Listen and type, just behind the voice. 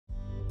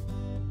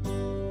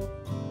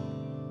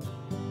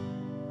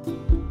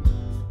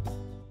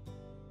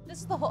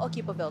This is the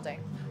Hoʻokipa building,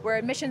 where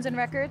admissions and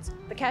records,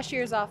 the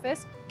cashier's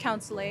office,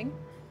 counseling,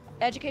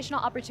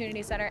 educational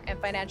opportunity center, and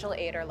financial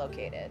aid are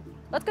located.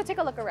 Let's go take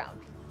a look around.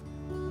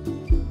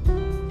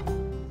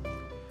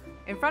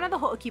 In front of the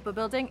Hoʻokipa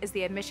building is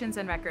the admissions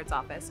and records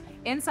office.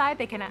 Inside,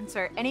 they can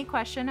answer any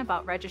question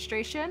about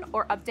registration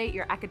or update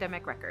your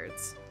academic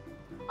records.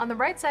 On the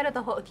right side of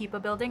the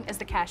Hoʻokipa building is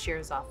the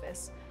cashier's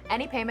office.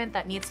 Any payment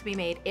that needs to be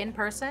made in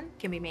person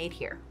can be made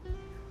here.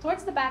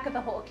 Towards the back of the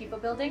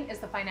Hoʻokipa building is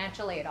the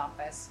financial aid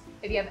office.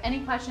 If you have any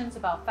questions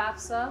about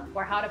FAFSA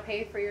or how to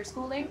pay for your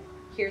schooling,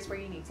 here's where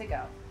you need to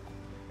go.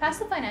 Past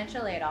the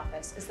financial aid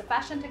office is the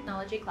fashion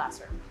technology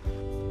classroom.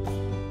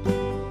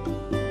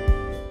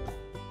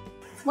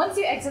 Once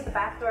you exit the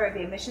back door of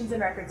the admissions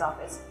and records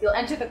office, you'll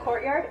enter the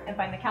courtyard and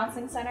find the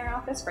counseling center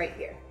office right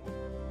here.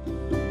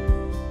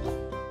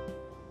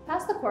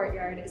 Past the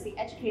courtyard is the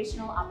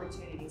Educational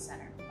Opportunity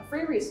Center, a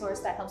free resource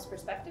that helps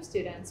prospective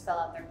students fill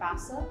out their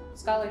FAFSA,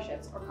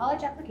 scholarships, or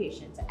college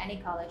application to any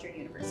college or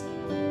university.